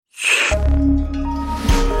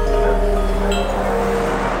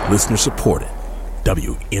Listener supported.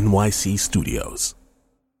 WNYC Studios.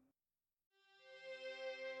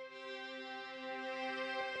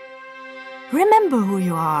 Remember who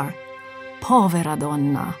you are. Povera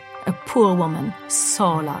donna. A poor woman,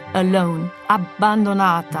 sola, alone,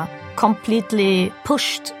 abbandonata, completely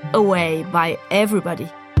pushed away by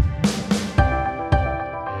everybody.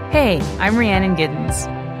 Hey, I'm Rhiannon Giddens.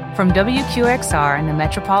 From WQXR and the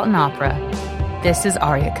Metropolitan Opera, this is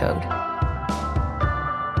Aria Code.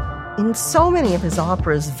 In so many of his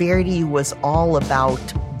operas, Verdi was all about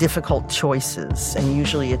difficult choices, and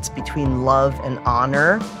usually it's between love and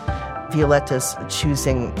honor. Violetta's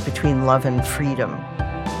choosing between love and freedom.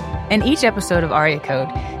 In each episode of Aria Code,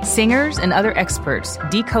 singers and other experts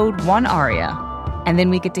decode one aria, and then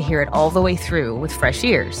we get to hear it all the way through with fresh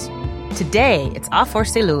ears. Today, it's A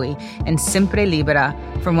Forse Lui and Sempre Libera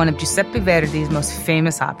from one of Giuseppe Verdi's most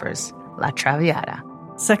famous operas, La Traviata.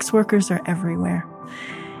 Sex workers are everywhere.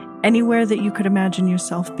 Anywhere that you could imagine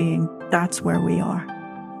yourself being, that's where we are.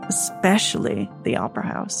 Especially the Opera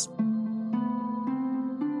House.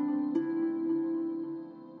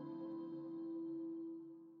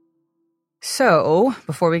 So,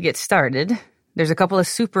 before we get started, there's a couple of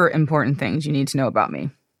super important things you need to know about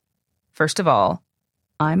me. First of all,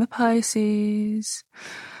 I'm a Pisces.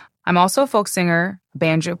 I'm also a folk singer, a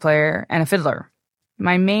banjo player, and a fiddler.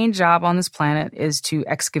 My main job on this planet is to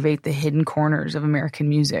excavate the hidden corners of American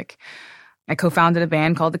music. I co-founded a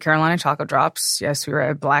band called the Carolina Chocolate Drops. Yes, we were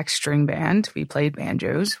a black string band. We played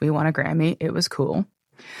banjos. We won a Grammy. It was cool.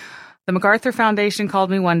 The MacArthur Foundation called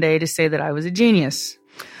me one day to say that I was a genius.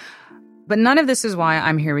 But none of this is why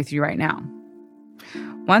I'm here with you right now.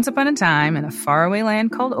 Once upon a time, in a faraway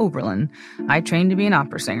land called Oberlin, I trained to be an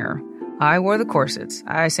opera singer. I wore the corsets,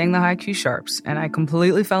 I sang the high Q sharps, and I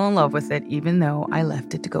completely fell in love with it, even though I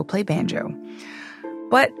left it to go play banjo.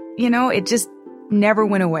 But, it just never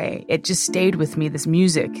went away. It just stayed with me, this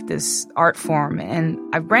music, this art form, and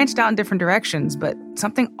I've branched out in different directions, but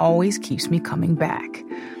something always keeps me coming back.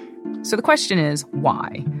 So the question is,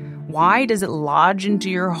 why? Why does it lodge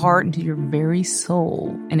into your heart, into your very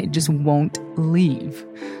soul, and it just won't leave?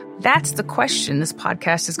 That's the question this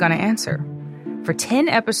podcast is going to answer. For 10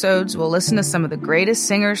 episodes, we'll listen to some of the greatest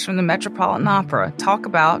singers from the Metropolitan Opera talk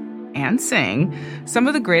about and sing some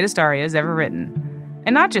of the greatest arias ever written.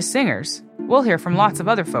 And not just singers. We'll hear from lots of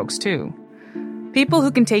other folks, too. People who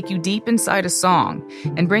can take you deep inside a song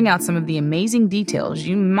and bring out some of the amazing details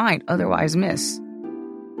you might otherwise miss.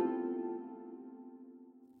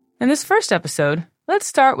 In this first episode, let's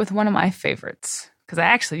start with one of my favorites, because I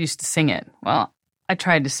actually used to sing it. Well, I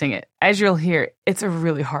tried to sing it. As you'll hear, it's a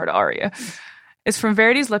really hard aria. It's from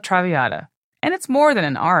Verdi's La Traviata, and it's more than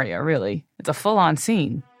an aria, really. It's a full-on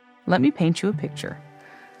scene. Let me paint you a picture.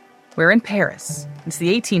 We're in Paris. It's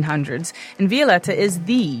the 1800s, and Violetta is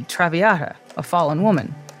the Traviata, a fallen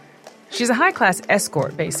woman. She's a high-class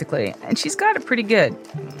escort, basically, and she's got it pretty good,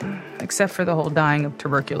 except for the whole dying of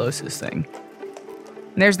tuberculosis thing.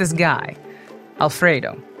 And there's this guy,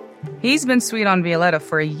 Alfredo. He's been sweet on Violetta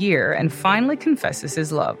for a year and finally confesses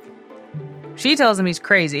his love. She tells him he's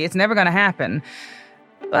crazy, it's never going to happen.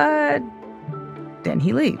 But then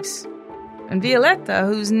he leaves. And Violetta,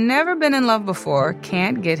 who's never been in love before,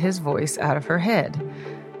 can't get his voice out of her head.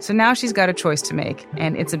 So now she's got a choice to make,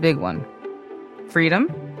 and it's a big one.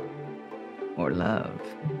 Freedom or love?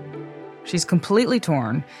 She's completely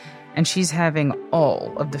torn, and she's having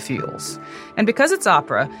all of the feels. And because it's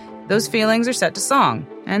opera, those feelings are set to song,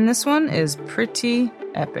 and this one is pretty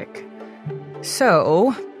epic.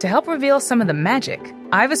 So, to help reveal some of the magic,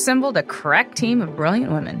 I've assembled a crack team of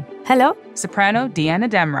brilliant women. Hello. Soprano Diana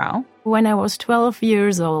Damrau. When I was 12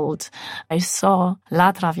 years old, I saw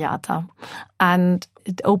La Traviata, and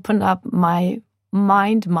it opened up my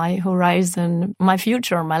mind, my horizon, my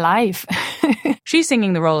future, my life. She's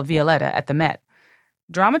singing the role of Violetta at the Met.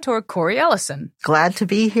 Dramaturg Corey Ellison. Glad to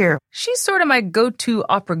be here. She's sort of my go-to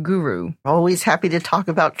opera guru. Always happy to talk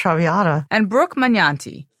about Traviata. And Brooke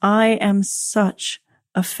Magnanti. I am such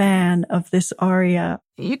a fan of this aria.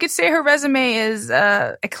 You could say her resume is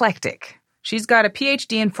eclectic. She's got a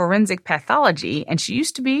PhD in forensic pathology, and she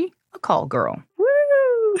used to be a call girl.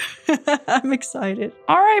 Woo! I'm excited.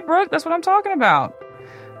 All right, Brooke, that's what I'm talking about.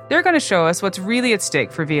 They're going to show us what's really at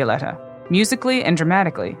stake for Violetta, musically and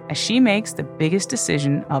dramatically, as she makes the biggest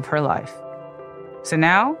decision of her life. So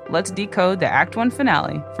now, let's decode the Act 1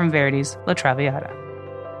 finale from Verdi's La Traviata.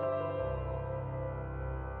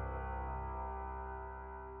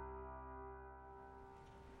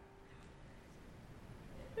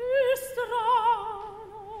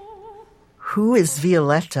 Who is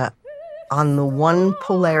Violetta? On the one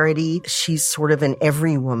polarity, she's sort of an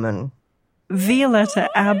every woman. Violetta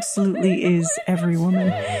absolutely is every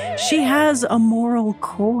woman. She has a moral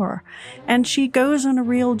core, and she goes on a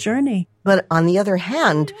real journey. But on the other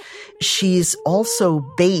hand, she's also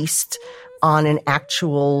based on an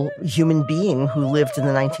actual human being who lived in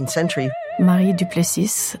the 19th century. Marie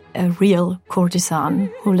Duplessis, a real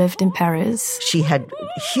courtesan who lived in Paris. She had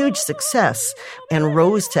huge success and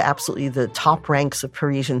rose to absolutely the top ranks of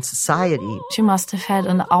Parisian society. She must have had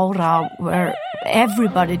an aura where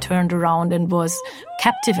everybody turned around and was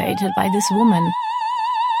captivated by this woman.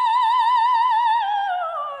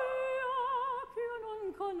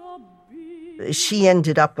 She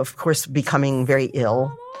ended up, of course, becoming very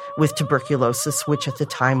ill with tuberculosis, which at the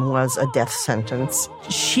time was a death sentence.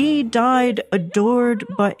 She died adored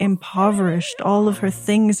but impoverished. All of her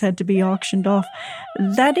things had to be auctioned off.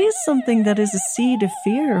 That is something that is a seed of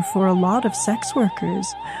fear for a lot of sex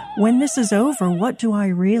workers. When this is over, what do I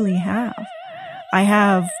really have? I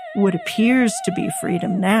have what appears to be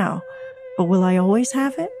freedom now, but will I always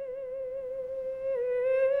have it?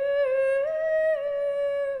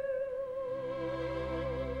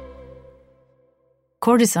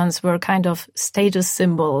 Courtesans were kind of status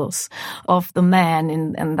symbols of the man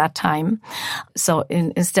in that time. So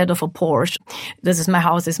instead of a Porsche, this is my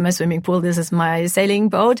house, this is my swimming pool, this is my sailing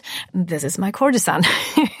boat, this is my courtesan.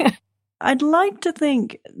 I'd like to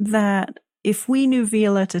think that if we knew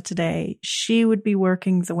Violetta today, she would be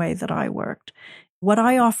working the way that I worked. What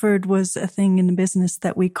I offered was a thing in the business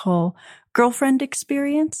that we call girlfriend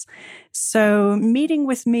experience. So meeting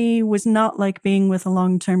with me was not like being with a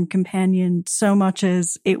long-term companion so much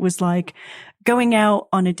as it was like going out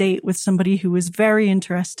on a date with somebody who was very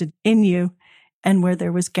interested in you and where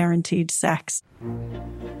there was guaranteed sex.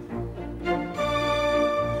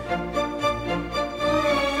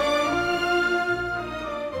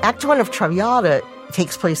 Act 1 of Traviata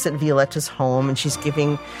takes place at Violetta's home, and she's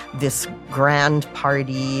giving this grand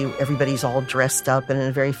party. Everybody's all dressed up and in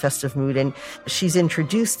a very festive mood, and she's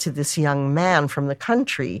introduced to this young man from the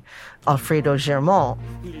country, Alfredo Germont.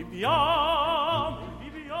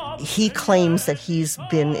 He claims that he's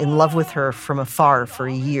been in love with her from afar for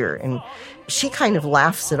a year, and she kind of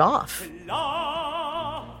laughs it off.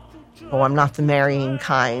 Oh, I'm not the marrying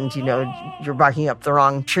kind, you're barking up the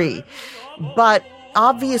wrong tree. But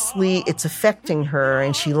obviously, it's affecting her,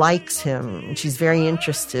 and she likes him, and she's very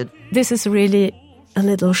interested. This is really a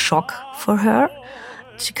little shock for her.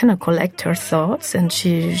 She cannot collect her thoughts, and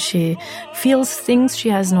she feels things she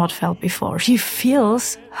has not felt before. She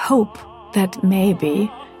feels hope that maybe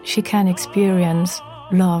she can experience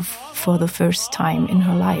love for the first time in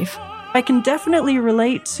her life. I can definitely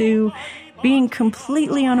relate to being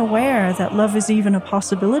completely unaware that love is even a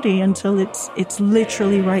possibility until it's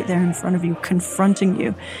literally right there in front of you, confronting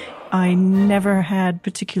you. I never had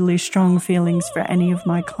particularly strong feelings for any of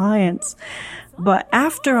my clients. But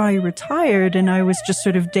after I retired and I was just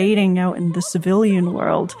sort of dating out in the civilian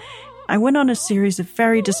world, I went on a series of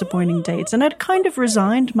very disappointing dates, and I'd kind of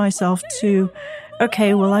resigned myself to,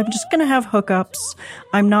 okay, well, I'm just going to have hookups.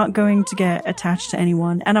 I'm not going to get attached to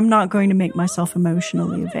anyone, and I'm not going to make myself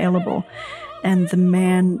emotionally available. And the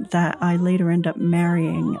man that I later end up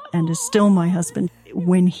marrying and is still my husband,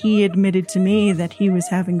 when he admitted to me that he was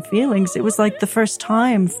having feelings, it was like the first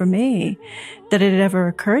time for me that it had ever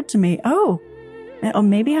occurred to me, oh,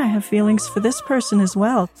 maybe I have feelings for this person as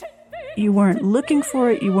well. You weren't looking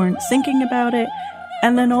for it, you weren't thinking about it,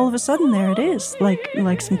 and then all of a sudden there it is,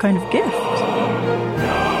 like some kind of gift.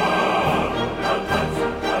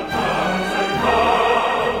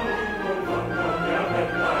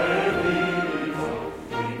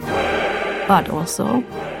 But also,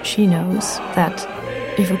 she knows that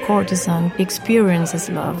if a courtesan experiences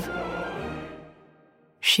love,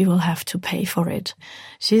 she will have to pay for it.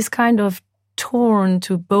 She's kind of torn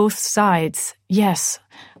to both sides. Yes,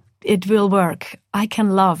 it will work. I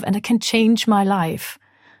can love and I can change my life.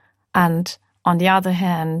 And on the other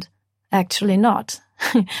hand, actually not.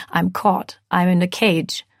 I'm caught. I'm in a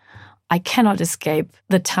cage. I cannot escape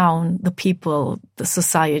the town, the people, the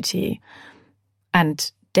society,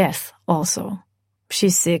 and death also.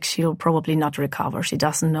 She's sick. She'll probably not recover. She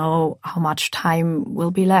doesn't know how much time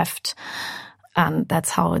will be left. And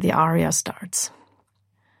that's how the aria starts.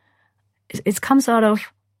 It comes out of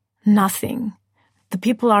nothing. The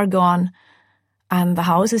people are gone and the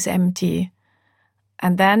house is empty.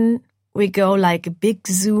 And then we go like a big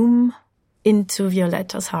zoom into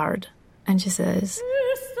Violetta's heart. And she says,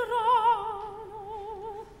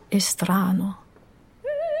 Estrano.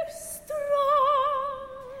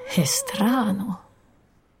 Estrano.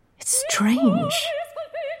 It's strange.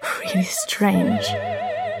 Really strange.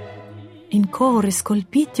 In core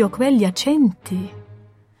scolpiti quegli accenti.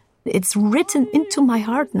 It's written into my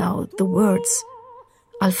heart now, the words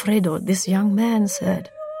Alfredo, this young man, said.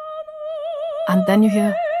 And then you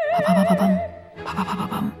hear pa-pa-pa-pa-bum,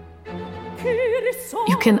 pa-pa-pa-pa-bum.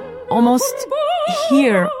 You can almost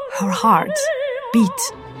hear her heart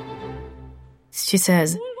beat. She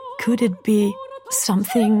says, could it be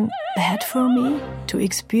something bad for me to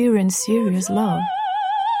experience serious love?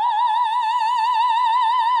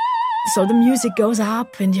 So the music goes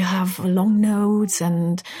up and you have long notes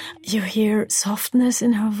and you hear softness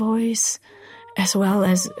in her voice, as well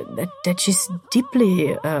as that she's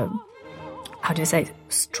deeply,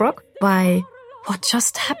 struck by what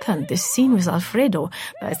just happened, this scene with Alfredo.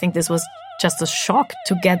 I think this was just a shock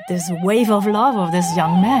to get this wave of love of this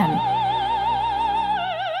young man.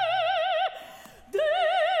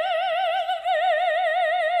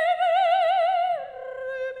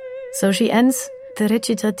 So she ends the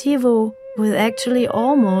recitativo with actually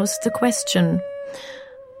almost the question,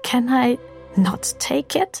 can I not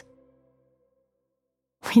take it?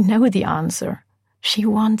 We know the answer. She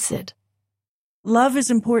wants it. Love is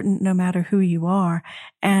important no matter who you are.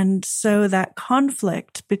 And so that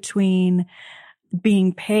conflict between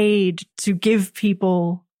being paid to give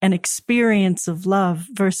people an experience of love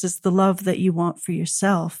versus the love that you want for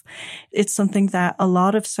yourself, it's something that a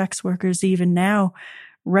lot of sex workers even now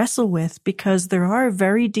wrestle with, because there are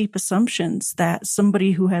very deep assumptions that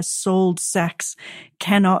somebody who has sold sex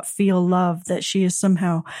cannot feel love, that she is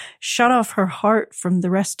somehow shut off her heart from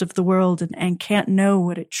the rest of the world and can't know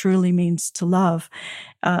what it truly means to love.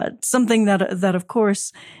 Something that of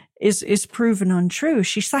course is proven untrue.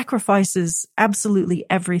 She sacrifices absolutely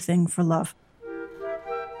everything for love.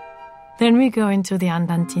 Then we go into the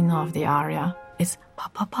andantino of the aria. It's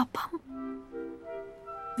pa-pa-pa-pam.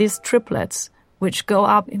 These triplets which go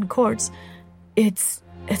up in chords, it's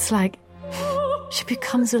like she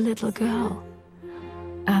becomes a little girl.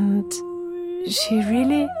 And she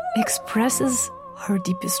really expresses her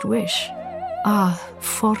deepest wish. Ah,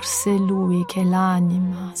 forse lui che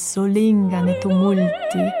l'anima solinga nei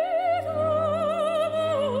tumulti.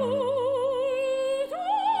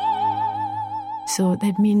 So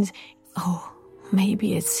that means, oh,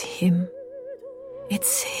 maybe it's him.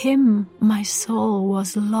 It's him my soul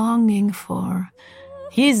was longing for.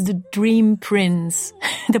 He's the dream prince,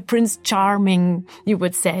 the Prince Charming, you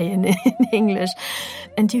would say in English.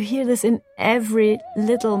 And you hear this in every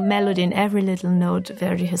little melody, in every little note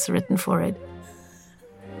Verdi has written for it.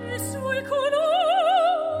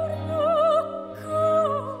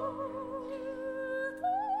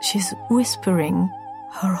 She's whispering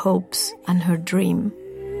her hopes and her dream.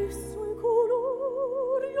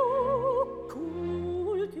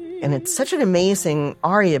 And it's such an amazing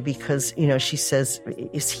aria because, she says,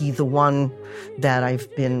 is he the one that I've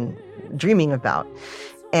been dreaming about?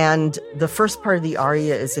 And the first part of the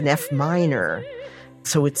aria is in F minor.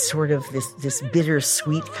 So it's sort of this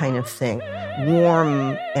bittersweet kind of thing,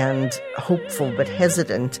 warm and hopeful but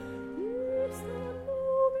hesitant.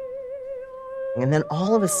 And then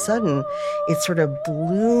all of a sudden, it sort of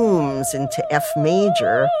blooms into F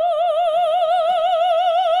major,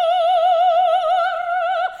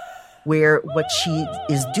 where what she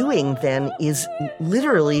is doing then is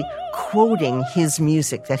literally quoting his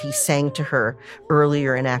music that he sang to her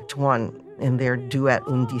earlier in Act 1 in their duet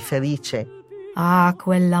Un Dì Felice. Ah,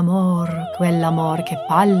 quell'amor che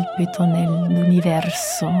palpito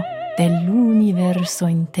dell'universo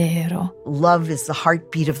intero. Love is the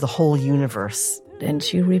heartbeat of the whole universe. And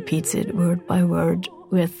she repeats it word by word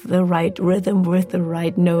with the right rhythm, with the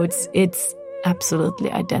right notes. It's absolutely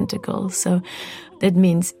identical. So that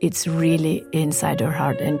means it's really inside her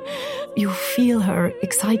heart. And you feel her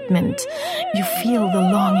excitement. You feel the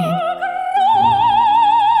longing.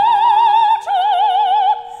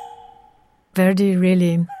 Verdi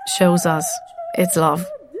really shows us it's love.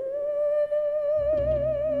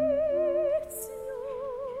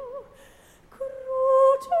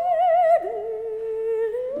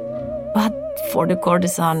 But for the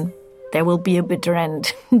courtesan, there will be a bitter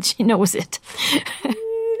end. She knows it.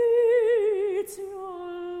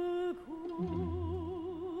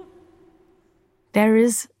 There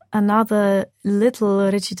is another little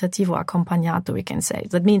recitativo accompagnato, we can say.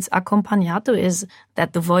 That means accompagnato is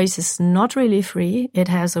that the voice is not really free. It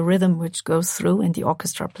has a rhythm which goes through and the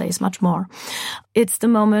orchestra plays much more. It's the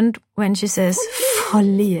moment when she says,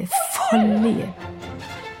 follie, follie.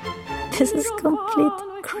 This is complete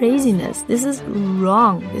craziness. This is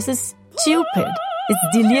wrong. This is stupid. It's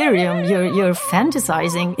delirium. You're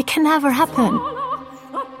fantasizing. It can never happen.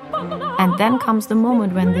 And then comes the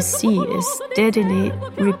moment when the C is steadily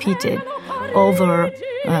repeated over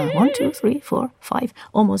 1, 2, 3, 4, 5,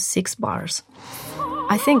 almost 6 bars.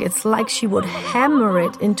 I think it's like she would hammer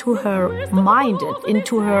it into her mind,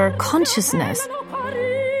 into her consciousness.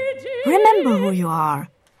 Remember who you are.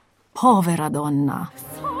 Povera donna.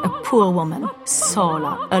 A poor woman,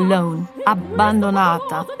 sola, alone,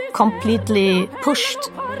 abbandonata, completely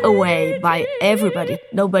pushed away by everybody.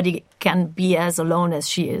 Nobody can be as alone as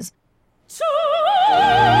she is.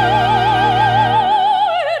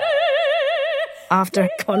 After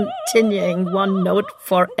continuing one note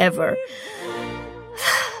forever,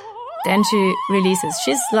 then she releases.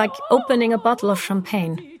 She's like opening a bottle of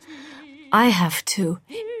champagne. I have to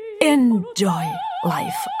enjoy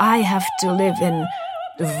life. I have to live in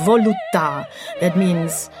voluta. That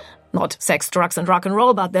means not sex, drugs, and rock and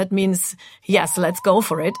roll, but that means, yes, let's go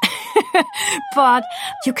for it. But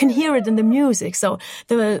you can hear it in the music. So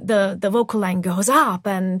the vocal line goes up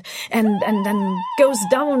and then goes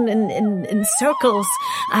down in circles,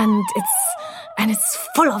 and it's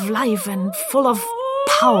full of life and full of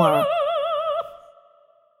power.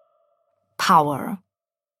 Power.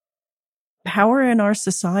 Power in our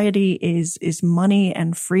society is money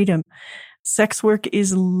and freedom. Sex work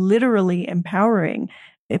is literally empowering.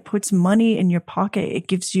 It puts money in your pocket. It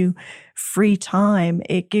gives you free time.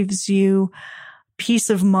 It gives you peace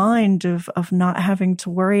of mind of not having to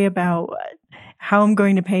worry about how I'm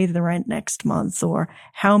going to pay the rent next month, or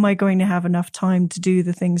how am I going to have enough time to do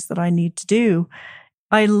the things that I need to do.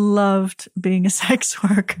 I loved being a sex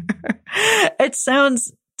worker. It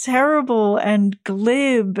sounds terrible and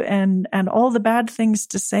glib and all the bad things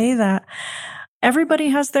to say that. Everybody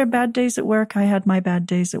has their bad days at work. I had my bad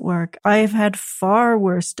days at work. I've had far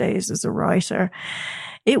worse days as a writer.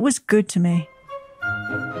 It was good to me.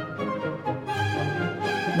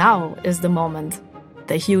 Now is the moment.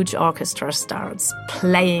 The huge orchestra starts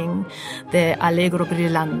playing the Allegro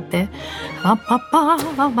Brillante.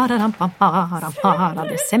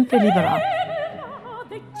 The Sempre Libera.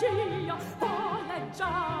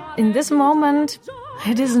 In this moment,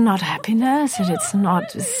 it is not happiness, it's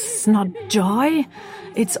not joy,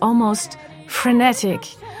 it's almost frenetic.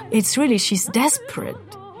 It's really, she's desperate.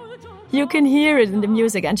 You can hear it in the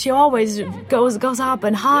music, and she always goes up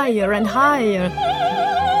and higher and higher.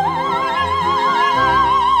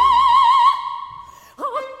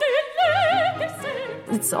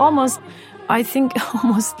 It's almost, I think,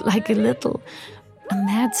 almost like a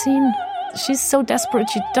mad scene. She's so desperate,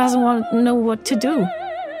 she doesn't want to know what to do.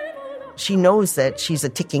 She knows that she's a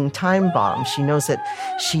ticking time bomb. She knows that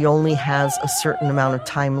she only has a certain amount of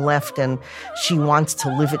time left, and she wants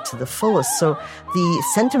to live it to the fullest. So the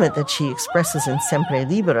sentiment that she expresses in Sempre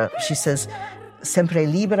Libera, she says, Sempre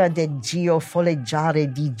libera de gio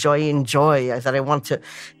folleggiare di joy in joy, that I want to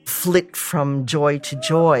flit from joy to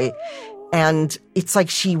joy. And it's like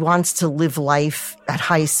she wants to live life at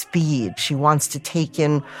high speed. She wants to take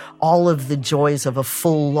in all of the joys of a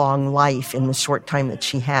full, long life in the short time that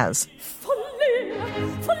she has.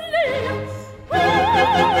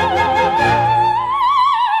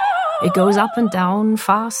 It goes up and down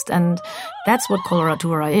fast, and that's what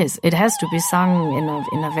coloratura is. It has to be sung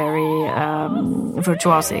in a very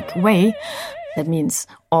virtuosic way. That means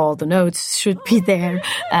all the notes should be there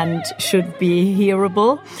and should be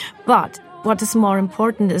hearable. But what is more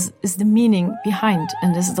important is the meaning behind,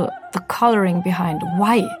 and is the coloring behind.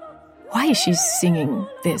 Why she's singing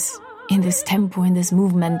this in this tempo, in this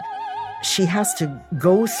movement. She has to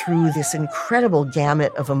go through this incredible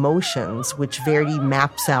gamut of emotions, which Verdi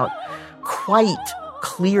maps out quite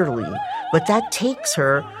clearly. But that takes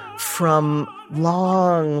her from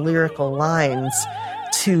long lyrical lines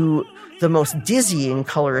to the most dizzying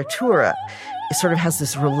coloratura. It sort of has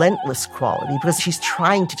this relentless quality because she's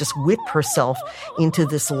trying to just whip herself into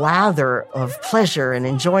this lather of pleasure and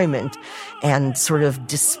enjoyment and sort of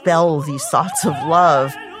dispel these thoughts of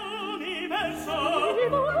love.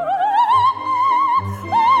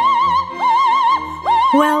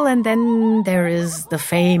 Well, and then there is the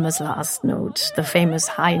famous last note, the famous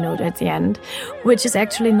high note at the end, which is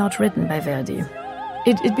actually not written by Verdi.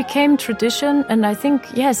 It became tradition, and I think,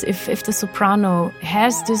 yes, if the soprano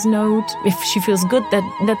has this note, if she feels good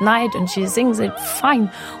that night and she sings it,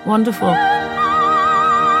 fine, wonderful.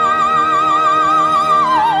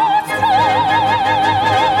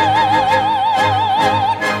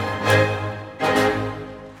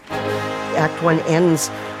 Act 1 ends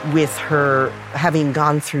with her having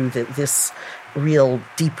gone through this real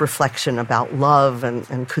deep reflection about love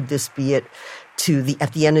and could this be it.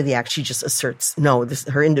 At the end of the act, she just asserts, no,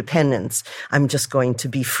 her independence. I'm just going to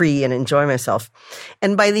be free and enjoy myself.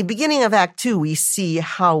 And by the beginning of Act 2, we see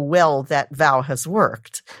how well that vow has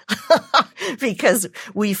worked. Because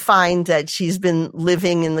we find that she's been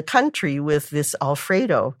living in the country with this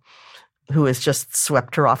Alfredo, who has just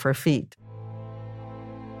swept her off her feet.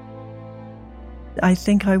 I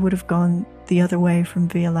think I would have gone the other way from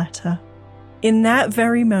Violetta. In that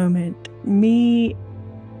very moment, me,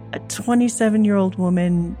 a 27-year-old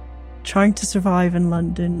woman trying to survive in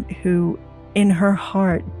London who in her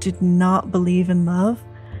heart did not believe in love,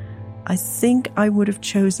 I think I would have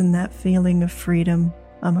chosen that feeling of freedom,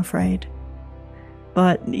 I'm afraid.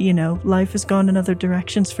 But, life has gone in other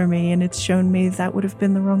directions for me, and it's shown me that would have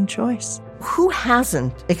been the wrong choice. Who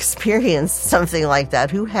hasn't experienced something like that?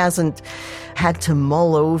 Who hasn't had to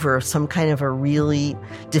mull over some kind of a really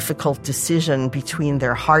difficult decision between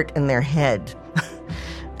their heart and their head?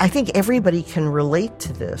 I think everybody can relate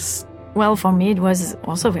to this. Well, for me, it was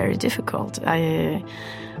also very difficult. I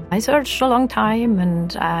searched a long time,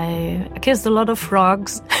 and I kissed a lot of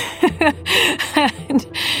frogs. And,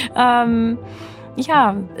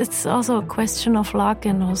 it's also a question of luck,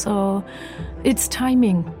 and also it's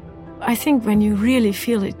timing. I think when you really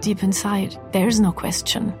feel it deep inside, there is no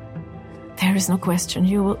question. There is no question.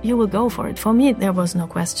 You will go for it. For me, there was no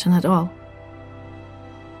question at all.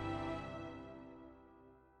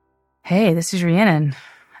 Hey, this is Rhiannon,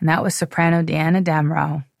 and that was soprano Deanna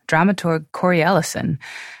Damrau, dramaturg Corey Ellison,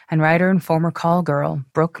 and writer and former call girl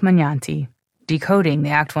Brooke Magnanti, decoding the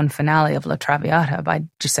Act 1 finale of La Traviata by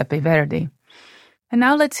Giuseppe Verdi. And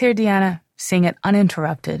now let's hear Deanna sing it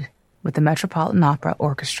uninterrupted with the Metropolitan Opera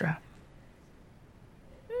Orchestra.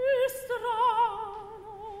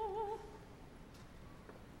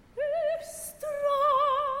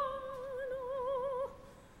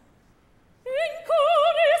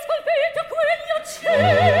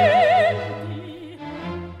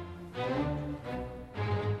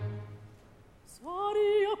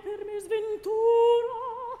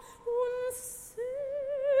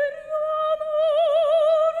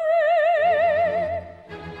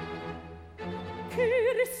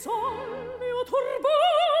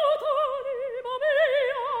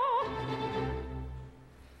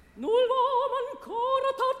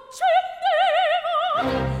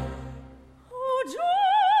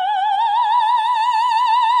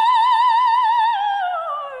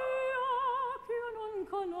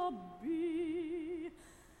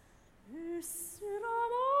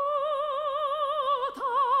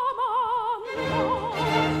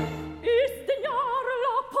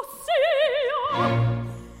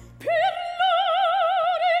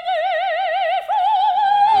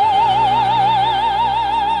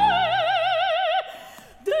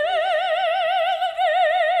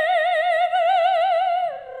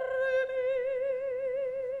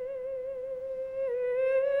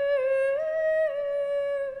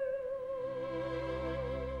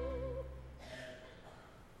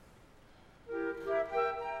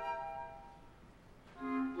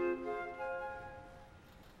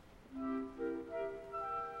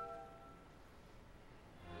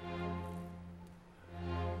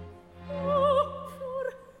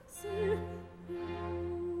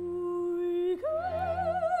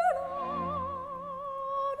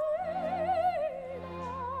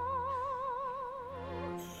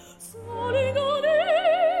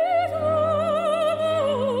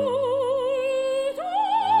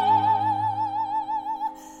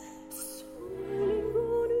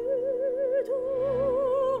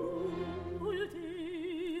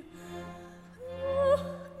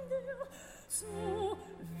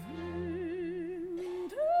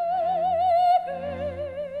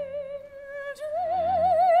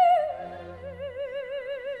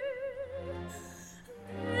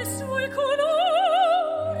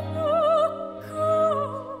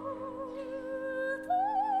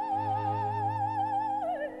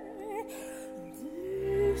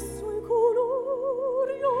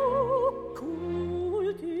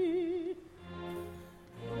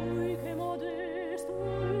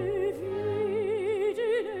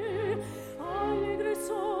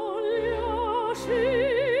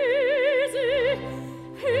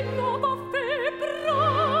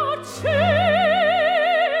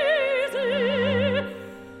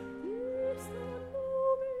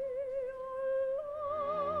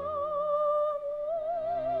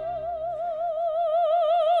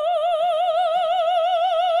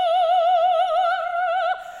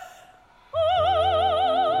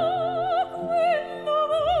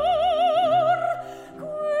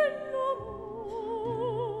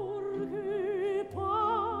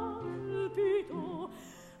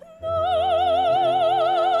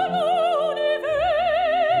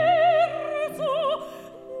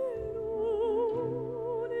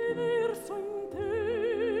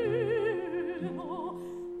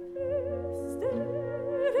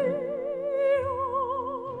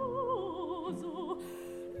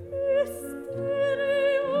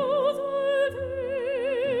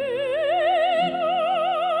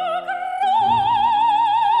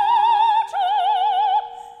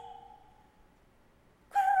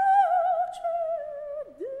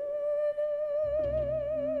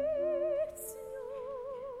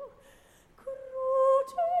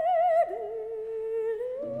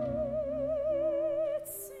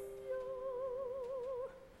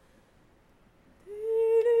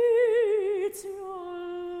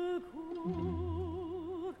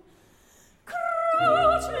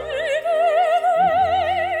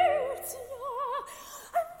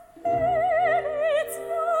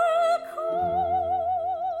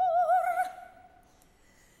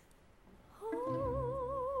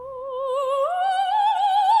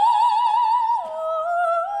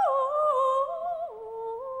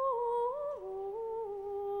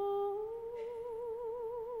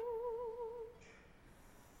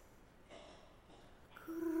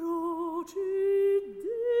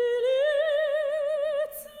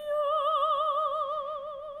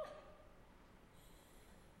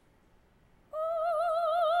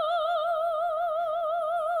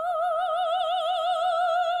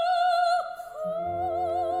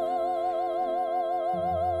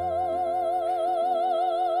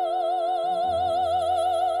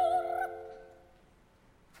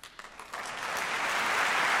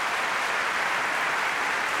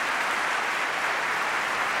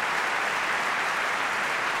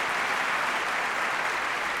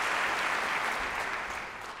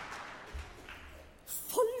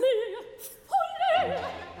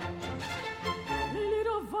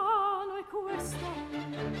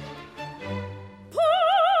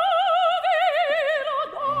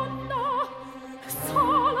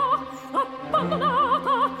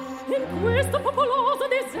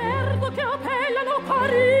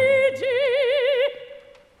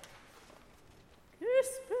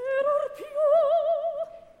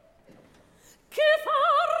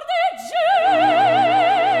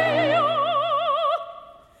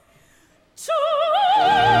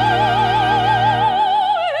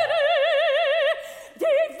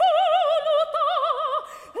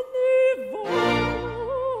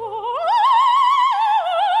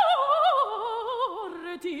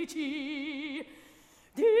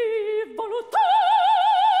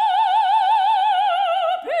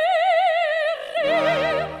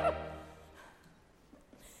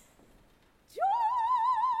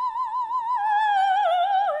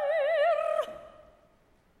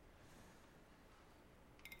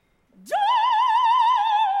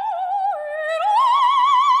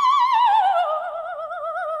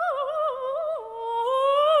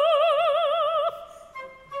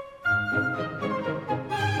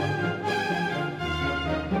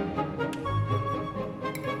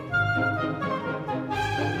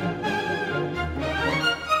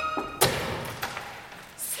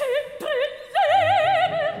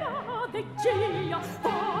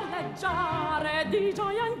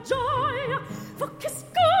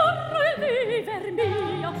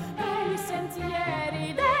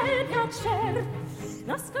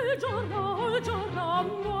 il giorno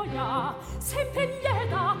muoia, sempre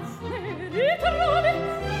lieta ne ritrovi.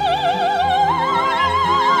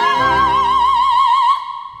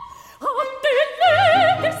 A te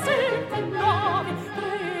che sempre nuovi,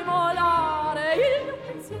 rivolare il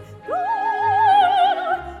pensiero.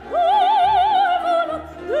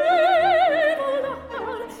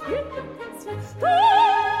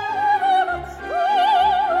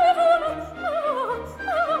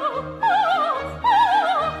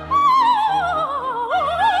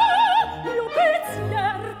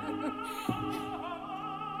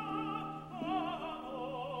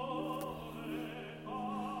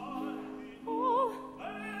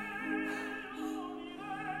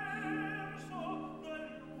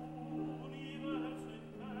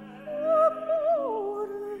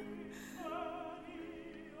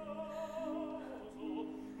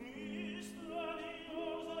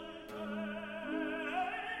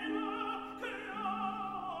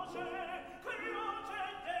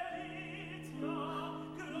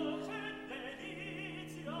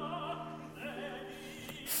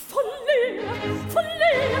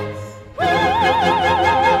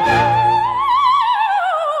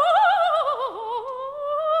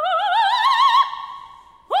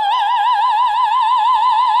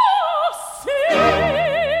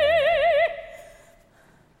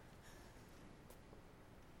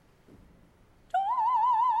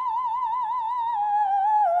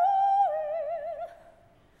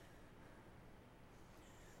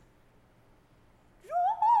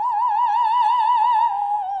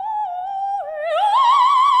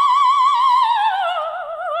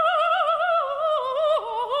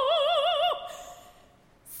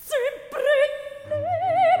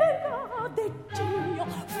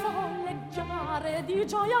 Di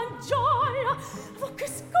gioia in gioia, fu che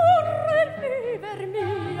scorre il viver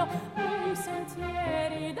mio nei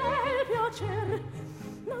sentieri del piacer.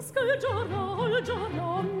 Nasca il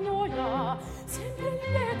giorno noia, sempre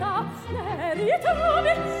lieta ne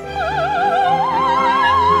ritrovi.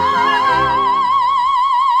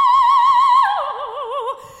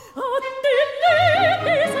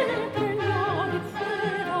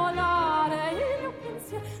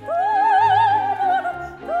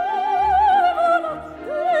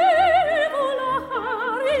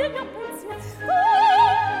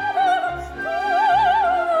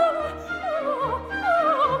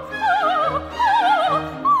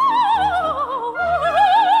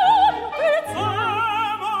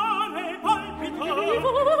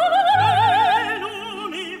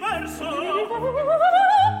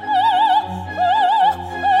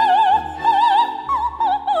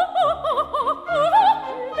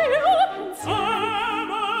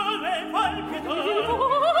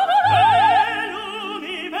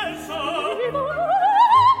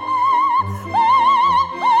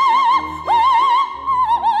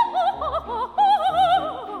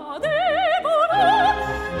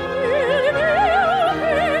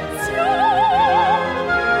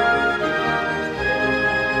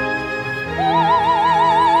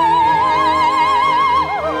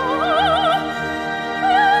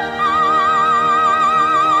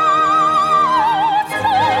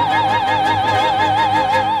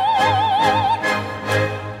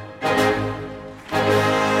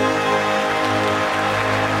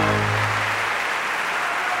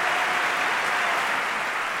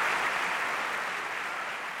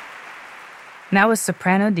 Now is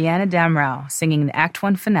soprano Diana Damrau singing the Act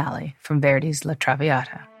 1 finale from Verdi's La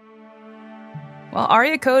Traviata. Well,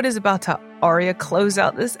 Aria Code is about to aria close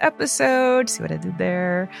out this episode. See what I did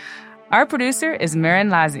there? Our producer is Maren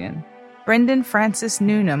Lazian. Brendan Francis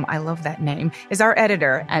Newnham, I love that name, is our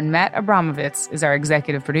editor, and Matt Abramovitz is our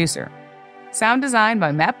executive producer. Sound design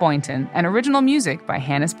by Matt Boynton and original music by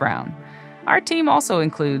Hannes Brown. Our team also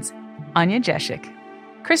includes Anya Jeshik,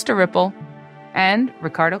 Krista Ripple, and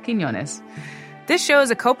Ricardo Quinones. This show is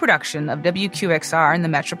a co-production of WQXR and the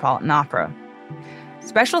Metropolitan Opera.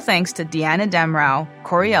 Special thanks to Diana Damrau,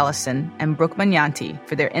 Corey Ellison, and Brooke Magnanti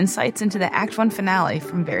for their insights into the Act 1 finale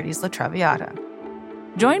from Verdi's La Traviata.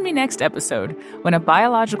 Join me next episode when a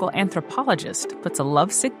biological anthropologist puts a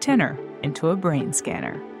lovesick tenor into a brain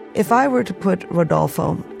scanner. If I were to put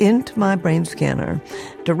Rodolfo into my brain scanner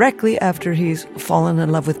directly after he's fallen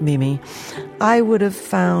in love with Mimi, I would have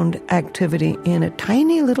found activity in a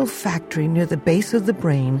tiny little factory near the base of the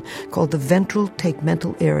brain called the ventral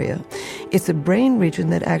tegmental area. It's a brain region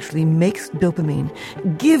that actually makes dopamine,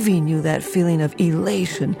 giving you that feeling of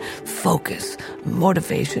elation, focus,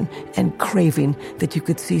 motivation, and craving that you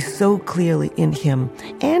could see so clearly in him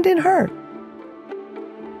and in her.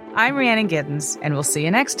 I'm Rhiannon Giddens, and we'll see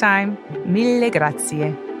you next time. Mille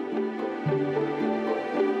grazie.